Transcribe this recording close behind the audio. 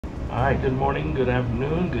Alright, good morning, good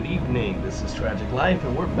afternoon, good evening. This is Tragic Life,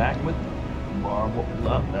 and we're back with Marvel.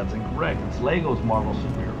 That's incorrect. It's Lego's Marvel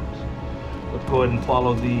Superheroes. Let's go ahead and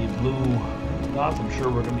follow the blue dots. I'm sure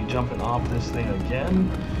we're going to be jumping off this thing again.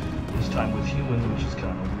 This time with humans, which is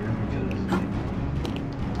kind of weird because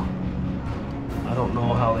I don't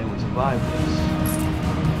know how they would survive this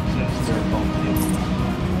since they're both humans.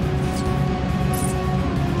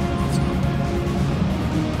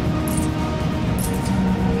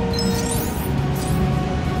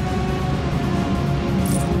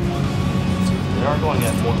 They are going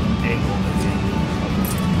at more of an angle than the angle.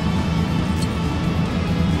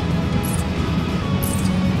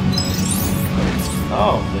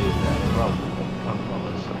 Oh, they probably.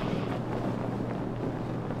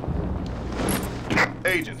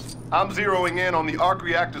 Agents, I'm zeroing in on the arc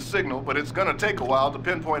reactor signal, but it's gonna take a while to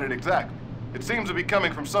pinpoint it exactly. It seems to be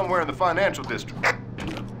coming from somewhere in the financial district.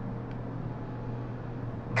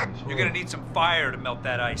 You're gonna need some fire to melt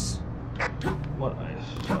that ice. What ice?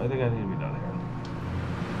 So I think I need to be down here.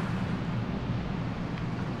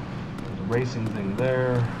 There's a racing thing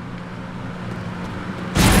there.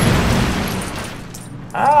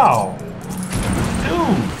 Ow!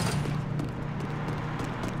 Dude!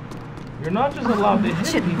 You're not just allowed to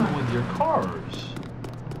hit people with your cars.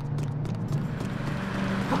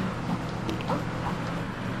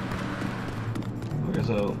 Okay,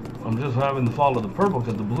 so I'm just having to follow the purple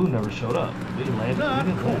because the blue never showed up. We didn't land where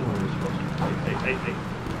we were supposed to. Hey.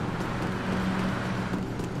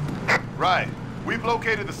 Right. We've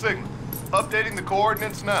located the signal. Updating the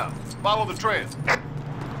coordinates now. Follow the trail.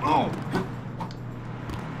 Oh!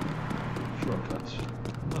 Shortcuts.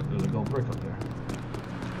 Look, there's a gold brick up there.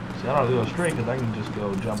 See, I don't have to go straight because I can just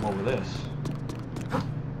go jump over this.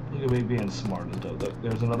 Look at me being smart. Look,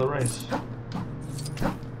 there's another race.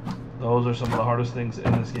 Those are some of the hardest things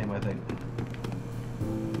in this game, I think.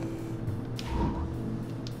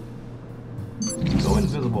 Go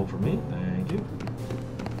invisible for me. Thank you.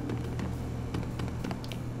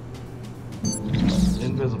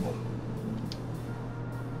 Invisible.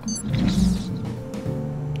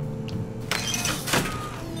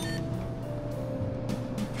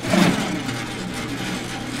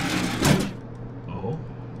 Oh.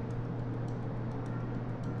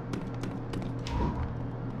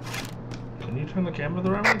 Can you turn the camera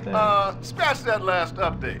the right way? Scratch that last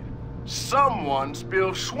update. Someone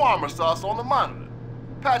spilled shawarma sauce on the monitor.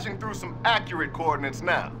 Patching through some accurate coordinates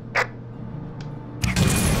now.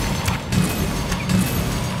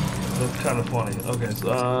 That's kind of funny. Okay,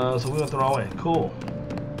 so we went the wrong way. Cool.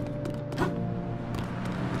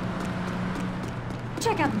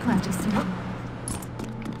 Check out the plastic suit.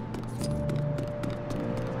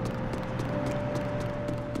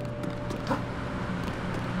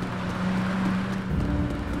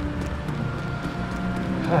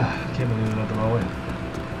 Can't believe we went the wrong way.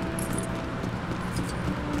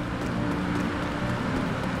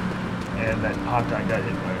 And that hot guy got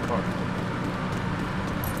hit by a car.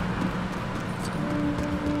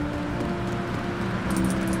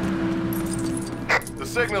 The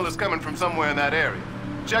signal is coming from somewhere in that area.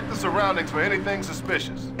 Check the surroundings for anything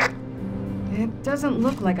suspicious. It doesn't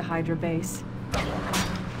look like a Hydra base.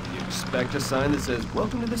 You expect a sign that says,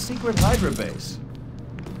 "Welcome to the secret Hydra base."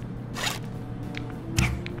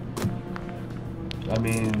 I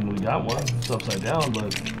mean, we got one. It's upside down,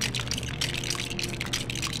 but...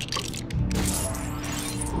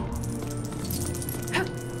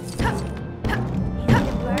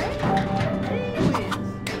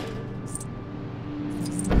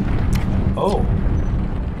 Oh.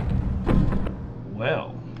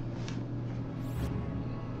 Well.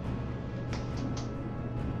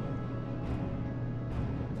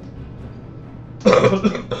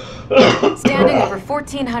 Standing over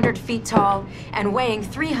 1,400 feet tall and weighing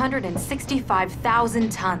 365,000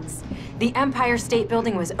 tons, the Empire State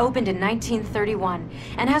Building was opened in 1931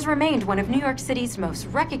 and has remained one of New York City's most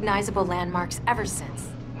recognizable landmarks ever since.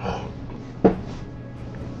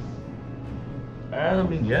 I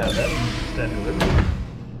mean, yeah, that's Statue of Liberty.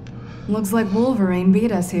 Looks like Wolverine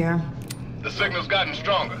beat us here. The signal's gotten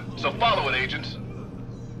stronger, so follow it, agents.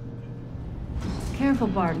 Careful,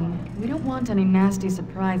 Barton. We don't want any nasty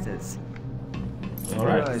surprises. All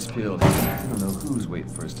right. Eyes peeled. I don't know who's waiting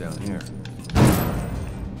for us down here.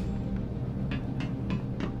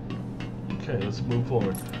 Okay, let's move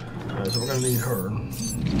forward. All right, so we're gonna need her.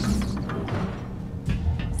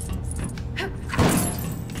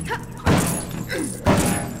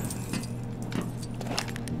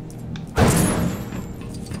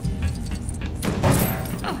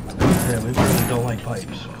 Yeah, we really don't like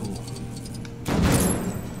pipes. Cool.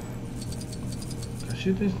 Can I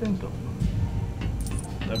shoot these things? No.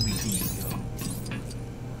 That'd be too easy, huh?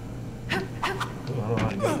 Oh, I don't know how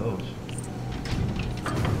to get those.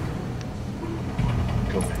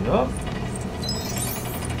 Going up.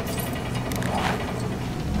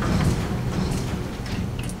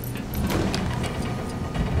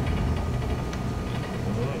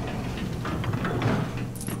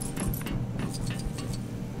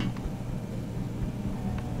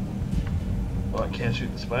 Oh, I can't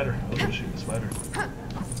shoot the spider. I was gonna shoot the spider.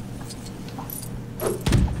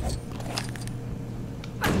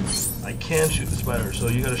 I can shoot the spider, so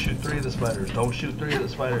you gotta shoot 3 of the spiders. Don't shoot 3 of the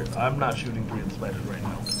spiders. I'm not shooting 3 of the spiders right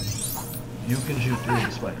now. You can shoot 3 of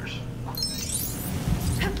the spiders.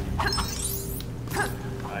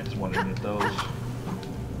 I just wanted to get those.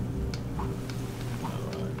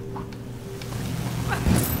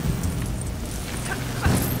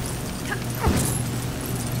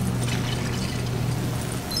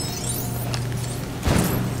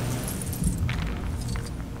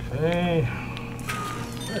 Okay.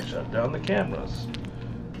 I shut down the cameras.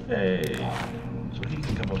 Hey. So he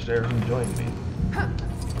can come upstairs and join me.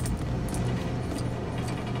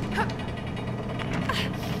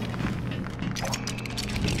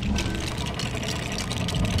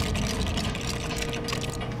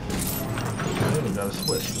 Okay, we got a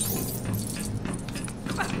switch to pull.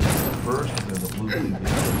 First, there's a blue thing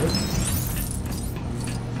behind it.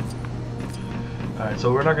 Alright, so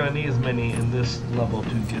we're not going to need as many in this level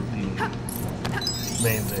to get the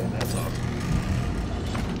main thing. That's awesome.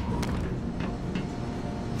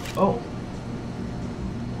 Oh.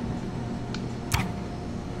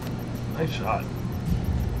 Nice shot.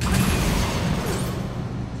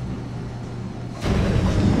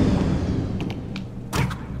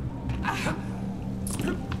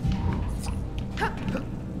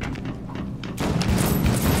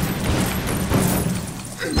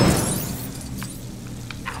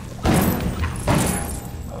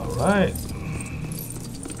 Alright.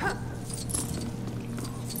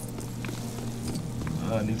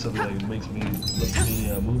 I need something that makes me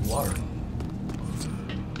move water.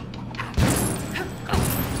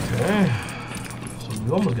 Okay. So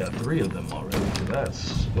we almost got 3 of them already.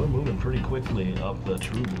 So we're moving pretty quickly up the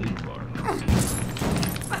true belief bar.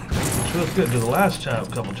 Which feels good, because the last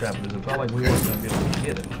couple chapters, it felt like we weren't going to be able to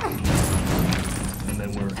get it. And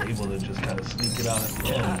then we're able to just kind of sneak it out at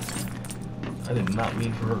the end. I did not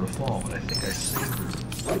mean for her to fall, but I think I saved her.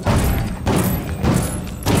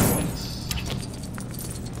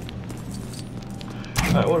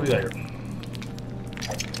 Alright, what do we got here?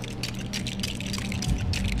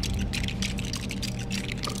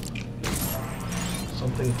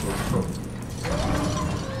 Something for her.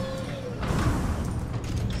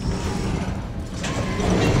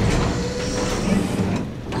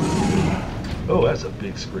 Oh, that's a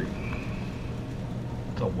big screen.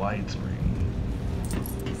 It's a wide screen.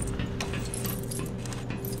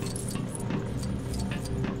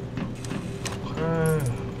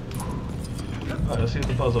 Alright, let's see what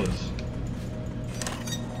the puzzle is.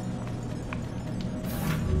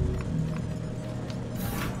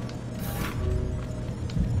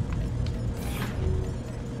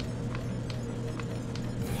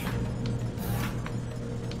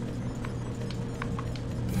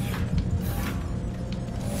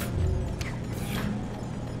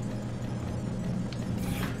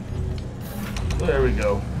 There we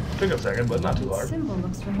go. Took a second, but not too hard. The symbol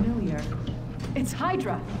looks familiar. It's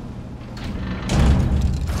Hydra.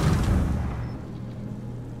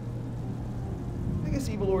 I guess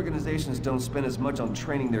evil organizations don't spend as much on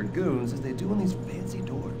training their goons as they do on these fancy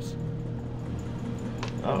doors.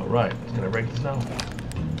 Oh, right. Can I break this now?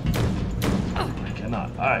 I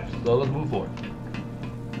cannot. Alright, so let's move forward.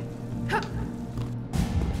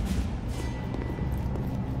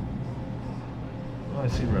 Oh, I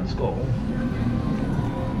see Red Skull.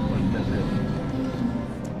 That's it.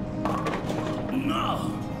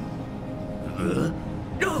 No!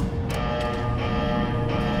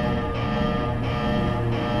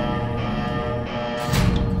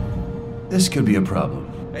 This could be a problem.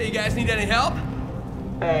 Hey, you guys need any help?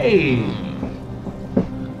 Hey!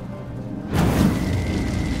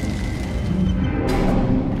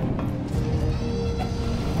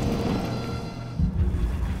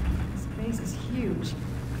 This base is huge.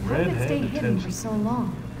 How Red did it stay hand hidden for attention. so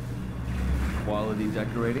long? Quality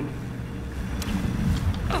decorating?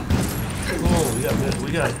 Oh, we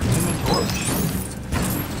got Human Torch.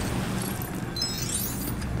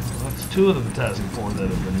 That's 2 of the Fantastic Four that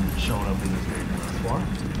have been showing up in this game thus far.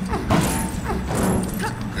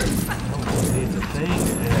 Oh, we need the thing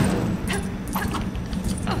and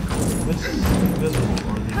what's invisible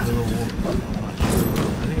or the invisible? I'm not sure.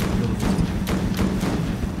 I think it's invisible.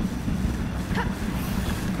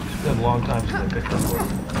 been a long time since I picked up one.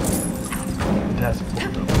 Fantastic book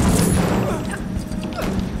though.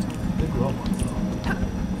 Big robot though.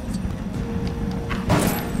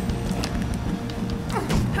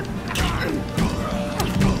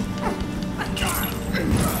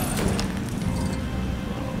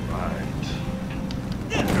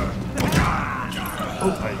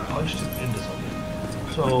 Oh, I punched him into something.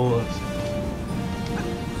 So, let's see.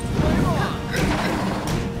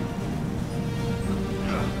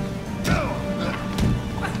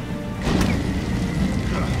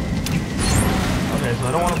 Okay, so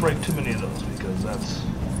I don't want to break too many of those because that's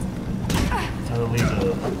how to lead to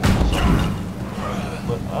something.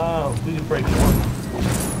 But, we can break one.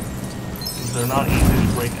 Because they're not easy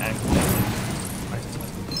to break accidentally.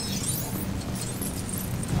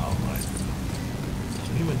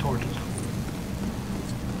 Human torches.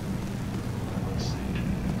 Let's see.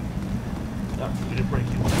 No, we didn't break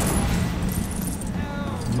you.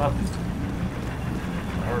 Nothing.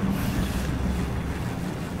 I heard him.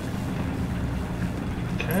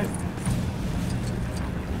 Okay.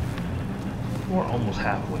 We're almost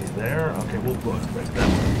halfway there. Okay, we'll go ahead and break that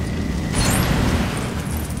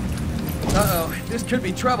one. Uh-oh, this could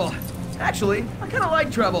be trouble. Actually, I kind of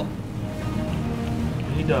like trouble.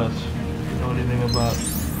 He does. Know anything about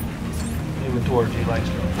Human Torch, he likes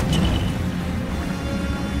to.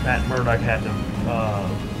 Matt Murdock had to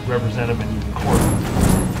represent him in court.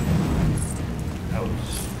 That was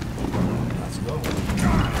not to go.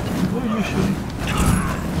 Who are you shooting?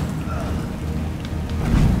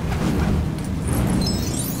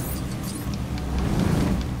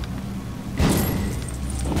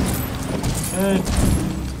 Hey.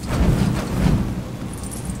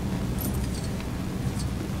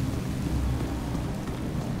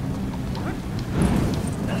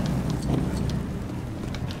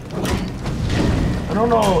 I don't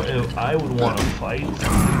know if I would want to fight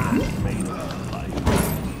something that's made of light.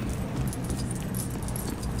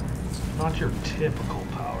 Not your typical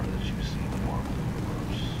power that you see in the Marvel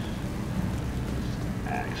Universe. It's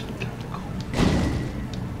actually kind of cool.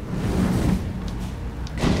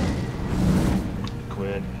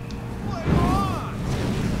 Quit.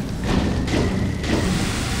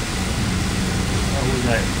 Oh, who's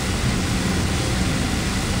that?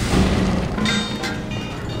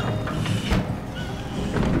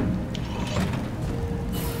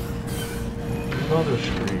 Another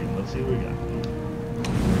screen. Let's see what we got.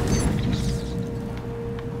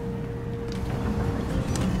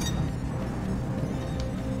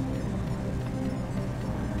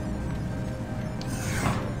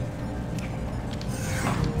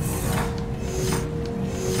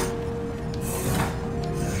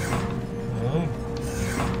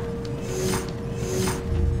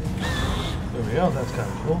 There we go. That's kind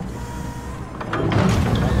of cool.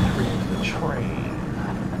 Let's read the train.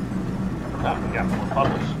 Ah, we got more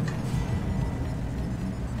bubbles.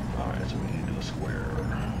 Alright, so we need to do a square.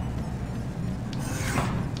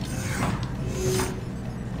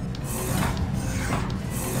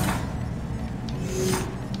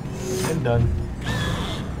 And done.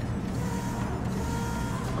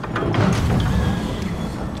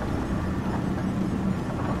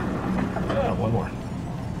 Yeah, one more.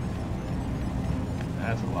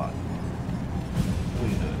 That's a lot. We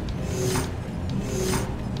need to.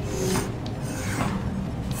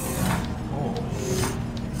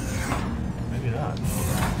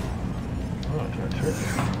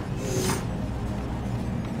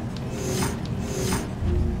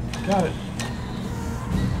 Got it.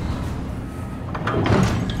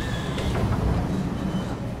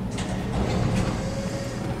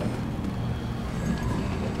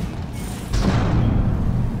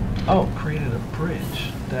 Oh, created a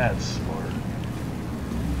bridge. That's smart.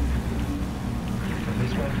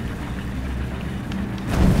 This way?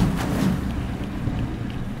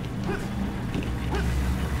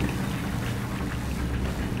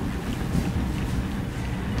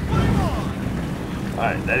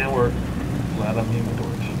 Alright, that didn't work. Glad I'm Human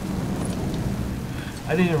Torch. I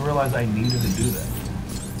didn't even realize I needed to do that.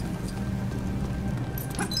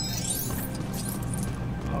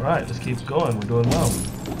 Alright, let's keep going. We're doing well.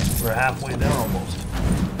 We're halfway there almost.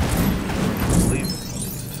 Leave it, at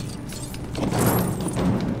least. Can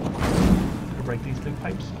I break these big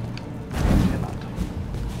pipes? Cannot.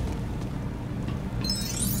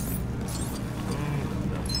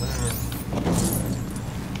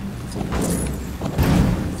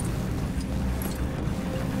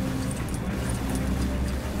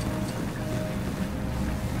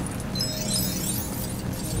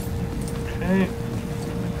 Okay.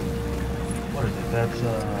 What is it? That's, I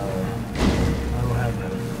don't have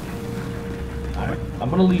that. Alright, I'm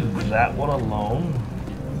gonna leave that one alone.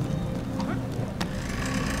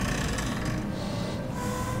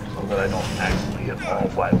 that I don't accidentally hit all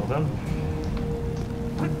 5 of them.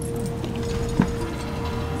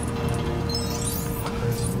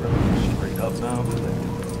 Okay, so we're going straight up now.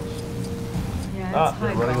 Yeah, it's they're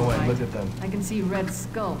Hydra, running away. right. Look at them. I can see Red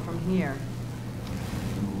Skull from here.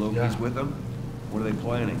 Loki's Yeah. with them? What are they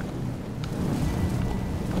planning?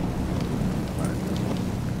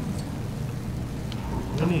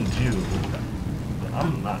 We need you. But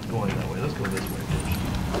I'm not going that way. Let's go this way first.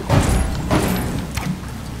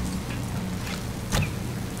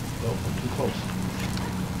 Oh, I'm too close.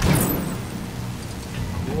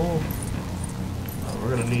 Cool.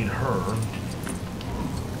 We're gonna need her.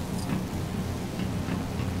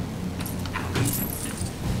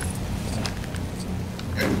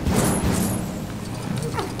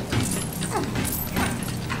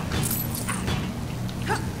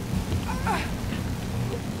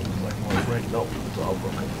 Nope, it's all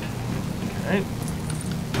broken. Okay.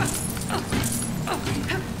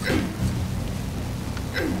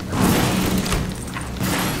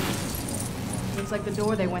 Looks like the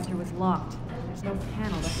door they went through was locked. There's no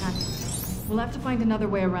panel to hack it. We'll have to find another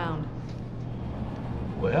way around.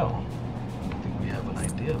 Well, I think we have an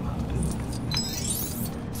idea of how to do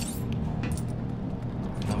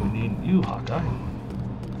it. Now we need you, Hawkeye.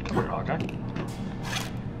 Come here, Hawkeye.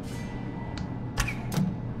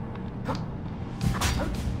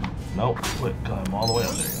 Nope, quick, climb all the way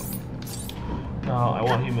up there. No, I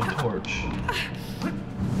want Human Torch. He's the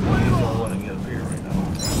only one to get up here right now.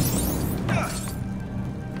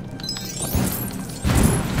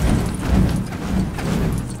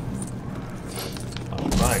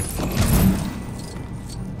 Alright.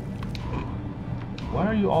 Why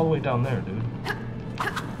are you all the way down there, dude?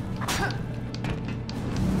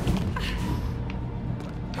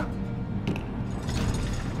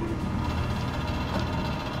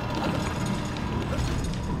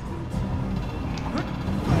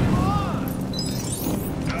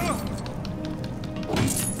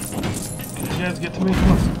 You guys get to me?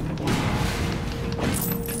 Come on.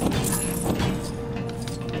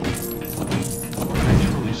 I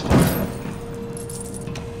truly stuck that.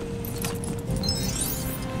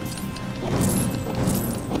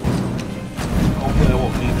 Hopefully I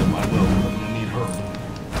won't need them. I will, but I'm gonna need her.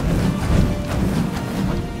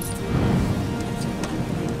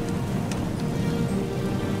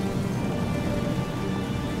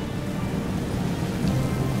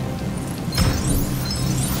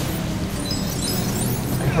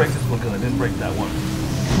 Break this one because I didn't break that one.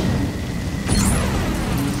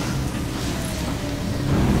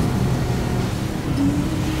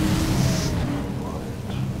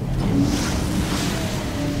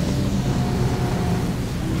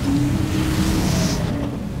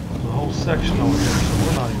 There's a whole section over here, so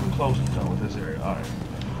we're not even close to done with this area. Alright.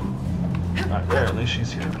 Alright, there, at least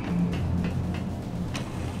she's here.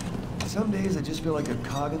 Some days I just feel like a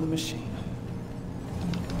cog in the machine.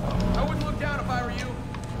 I wouldn't look down if I were you.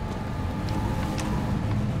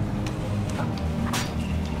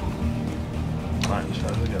 Alright, let's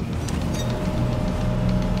try this again.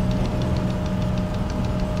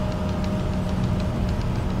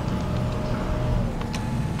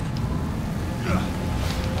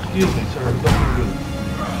 Excuse me, sir. Don't be rude.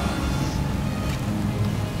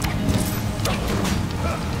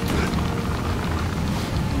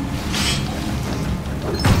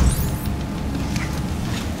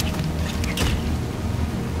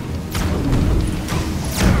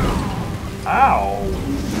 Ow!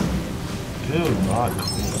 Dude, not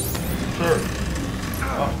cool. Sir.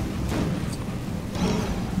 Oh.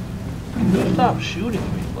 Can you stop shooting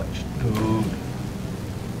me, like, dude?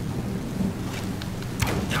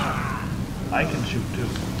 I can shoot too.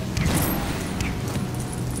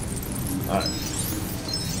 Alright.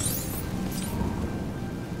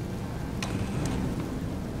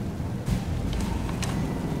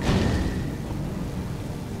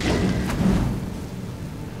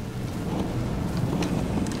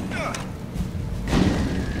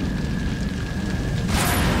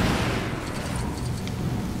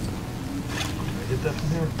 Get that from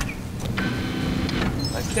here?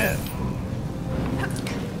 I can.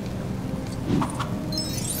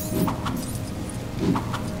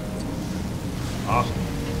 Awesome.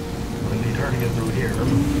 I'm gonna need her to get through here.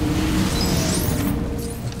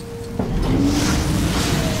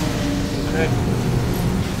 Okay.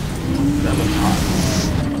 That looks hot.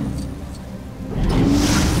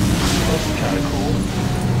 That's kinda cool.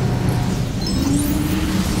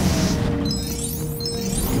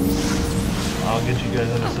 I'll get you guys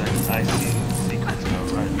in a second. I see secrets now,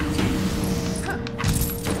 right?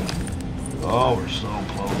 Oh, we're so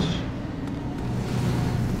close.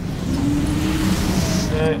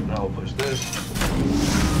 Okay, now we'll push this.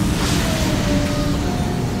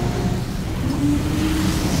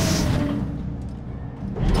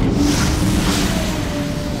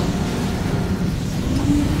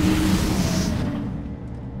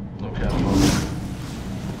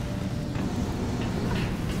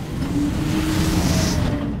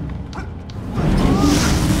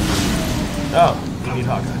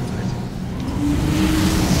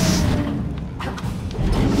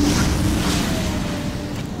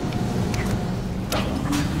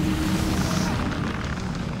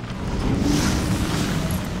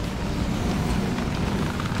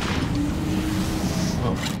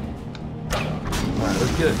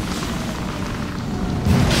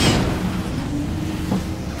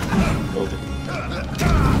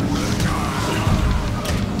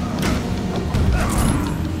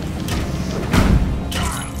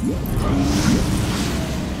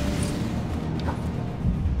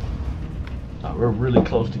 we're really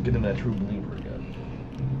close to getting that true believer again.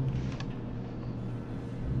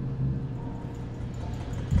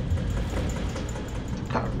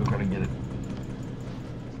 Alright, we're gonna get it.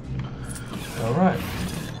 Alright.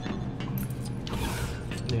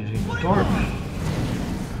 Using the torch.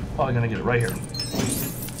 Probably gonna get it right here.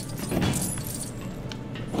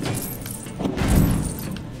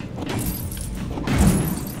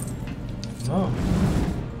 No.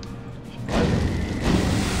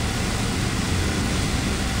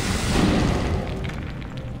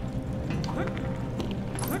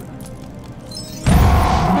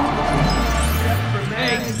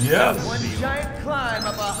 Yes. One giant climb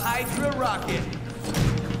up a Hydra rocket.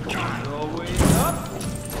 Always up.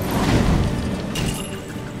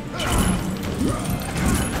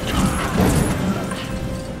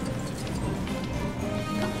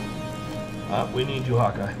 We need you,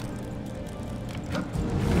 Hawkeye.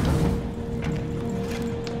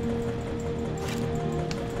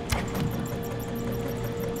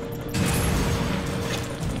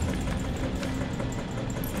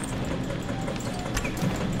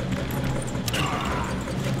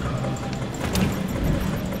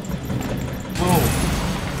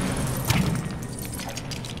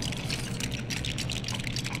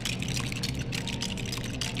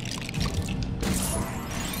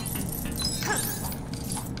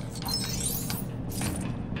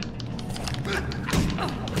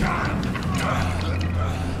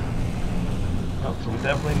 So we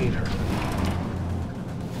definitely need her.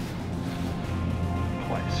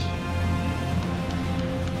 Twice.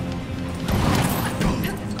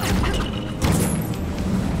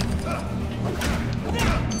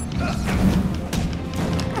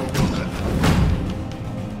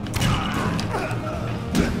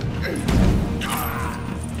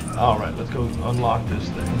 Alright, let's go unlock this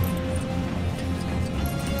thing.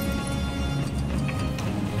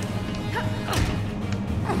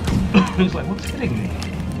 He's like, what's hitting me?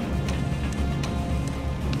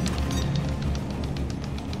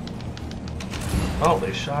 Oh,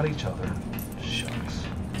 they shot each other. Shucks.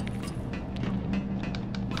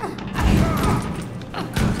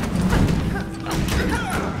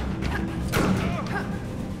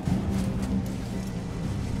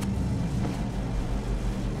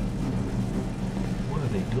 What are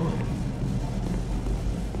they doing?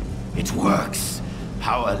 It works.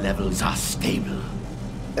 Power levels are stable.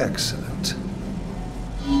 Excellent.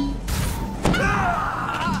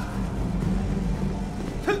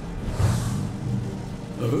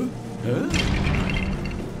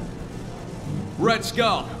 Red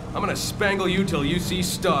Skull, I'm gonna spangle you till you see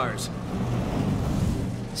stars.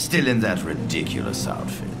 Still in that ridiculous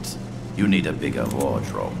outfit. You need a bigger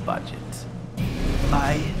wardrobe budget.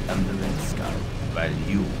 I am the Red Skull, while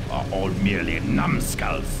you are all merely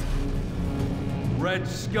numbskulls. Red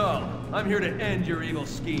Skull, I'm here to end your evil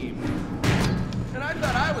scheme. And I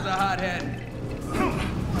thought I was a hothead.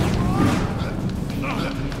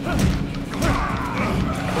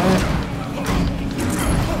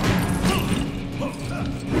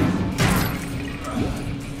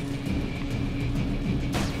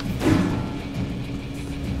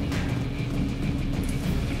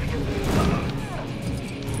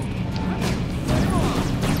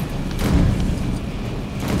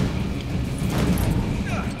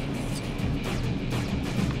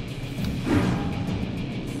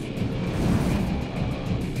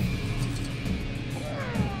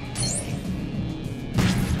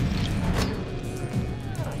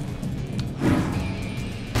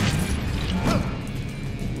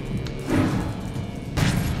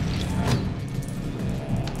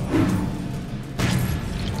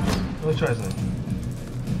 Let's try something.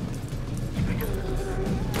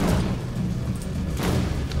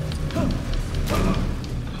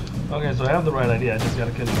 Okay, so I have the right idea. I just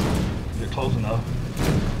gotta get close enough.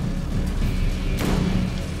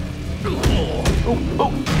 Oh, oh,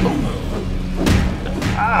 oh.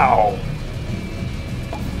 Ow!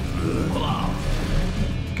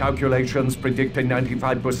 Calculations predict a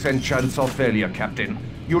 95% chance of failure, Captain.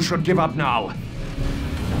 You should give up now.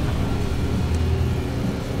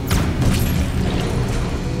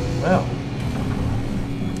 Well.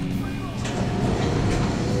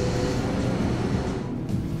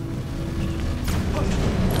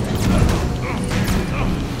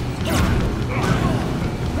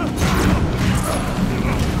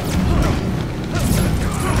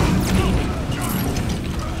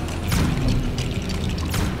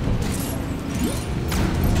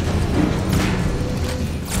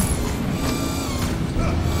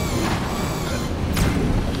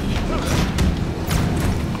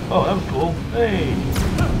 Oh, that was cool. Hey!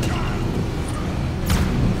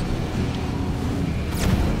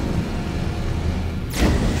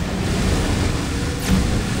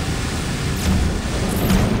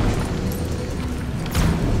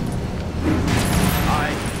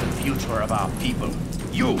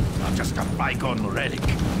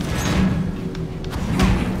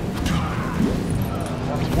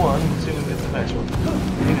 one. Let's see if we can get the next one.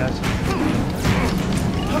 Hey guys.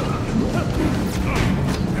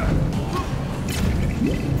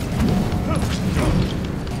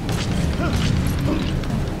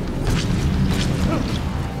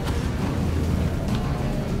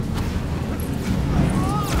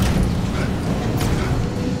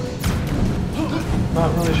 Not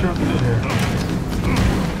really sure what to do here.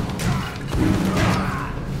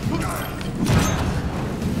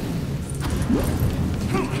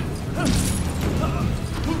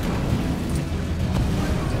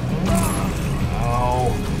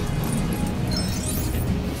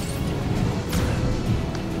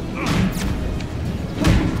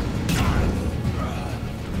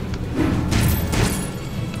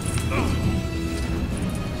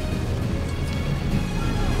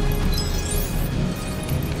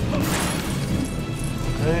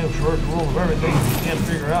 First rule of everything, you can't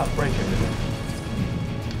figure out, break everything.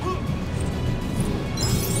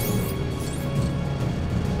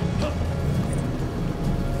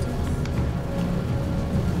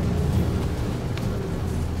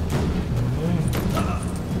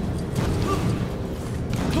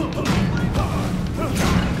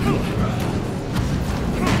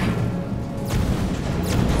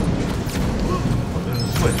 There's a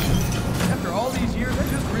switch. After all these years, I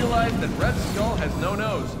just realized that Red Skull has no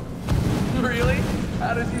nose. Really?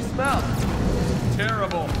 How does he smell?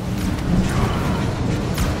 Terrible.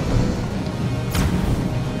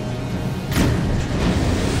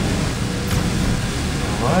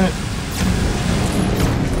 Alright.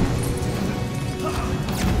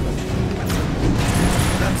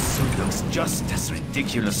 That suit looks just as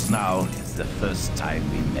ridiculous now as the first time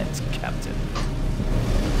we met, Captain.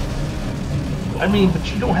 I mean,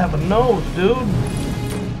 but you don't have a nose, dude.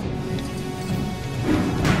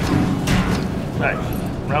 Alright,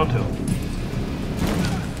 round two.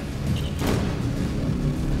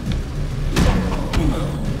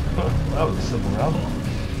 That was a simple round.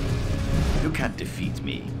 You can't defeat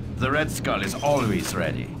me. The Red Skull is always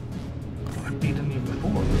ready. I've beaten you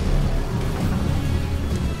before.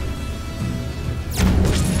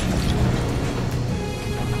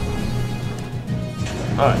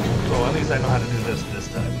 Alright, so at least I know how to do this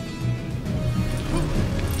time.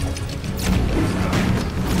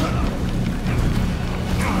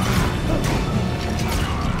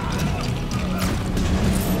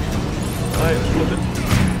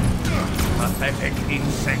 Pathetic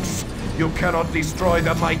insects. You cannot destroy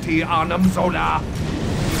the mighty Arnhem Zola.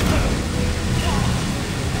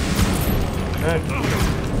 Okay.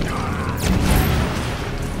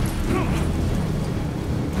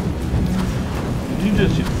 Did you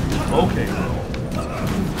just... Okay, bro.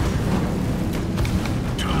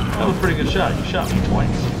 That was a pretty good shot. You shot me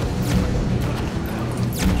twice.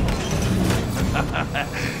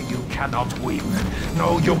 You cannot win.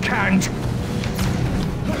 No, you can't.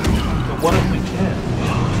 But what if we can?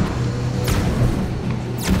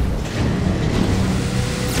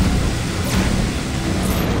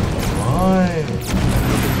 Fine.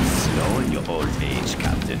 Slow in your old age,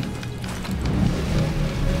 Captain.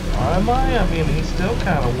 Am I? I mean, he's still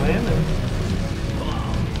kind of winning.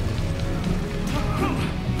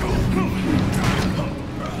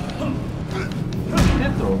 He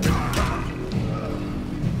did though.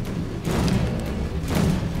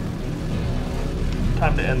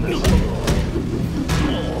 Time to end this.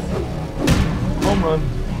 Home run.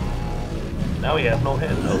 Now he has no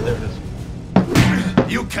head. Oh, there it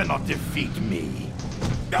is. You cannot defeat me.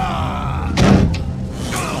 That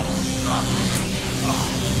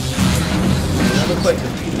looks like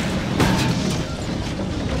defeated.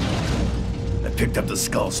 I picked up the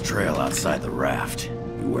Skull's trail outside the raft.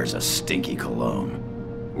 He wears a stinky cologne.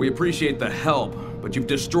 We appreciate the help, but you've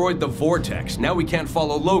destroyed the vortex. Now we can't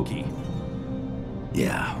follow Loki.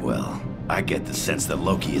 Yeah, well, I get the sense that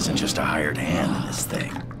Loki isn't just a hired hand in this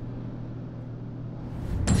thing.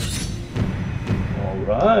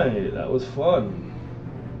 Alright, that was fun.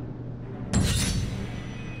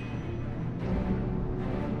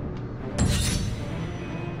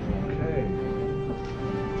 Okay.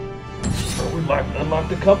 So we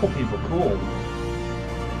unlocked a couple people, cool.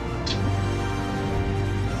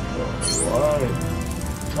 Alright.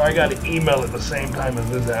 So I got to email at the same time as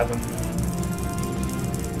this happened.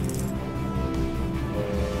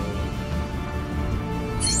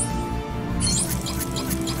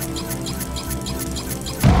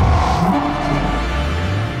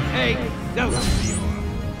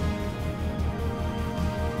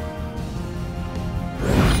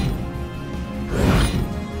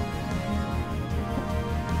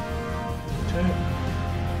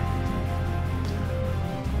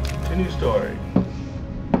 Continue story.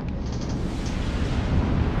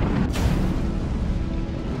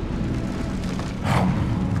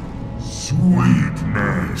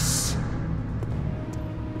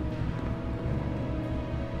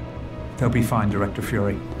 They'll be fine, Director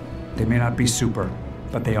Fury. They may not be super,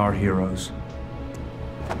 but they are heroes.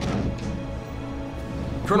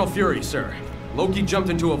 Colonel Fury, sir. Loki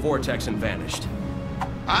jumped into a vortex and vanished.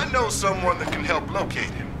 I know someone that can help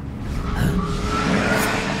locate him.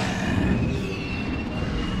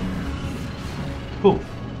 Who?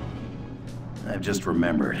 I've just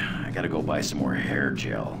remembered. I gotta go buy some more hair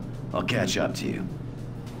gel. I'll catch up to you.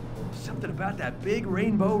 Something about that big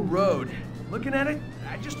rainbow road. Looking at it,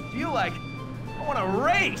 I just feel like I want to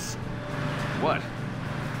race. What?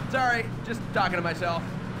 Sorry, just talking to myself.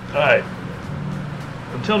 Alright.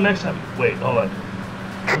 Until next time. Wait, hold on.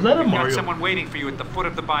 Was that a You've Mario? got someone waiting for you at the foot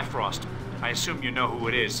of the Bifrost. I assume you know who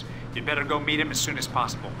it is. You'd better go meet him as soon as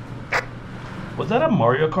possible. Was that a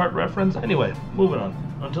Mario Kart reference? Anyway, moving on.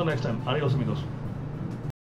 Until next time. Adios, amigos.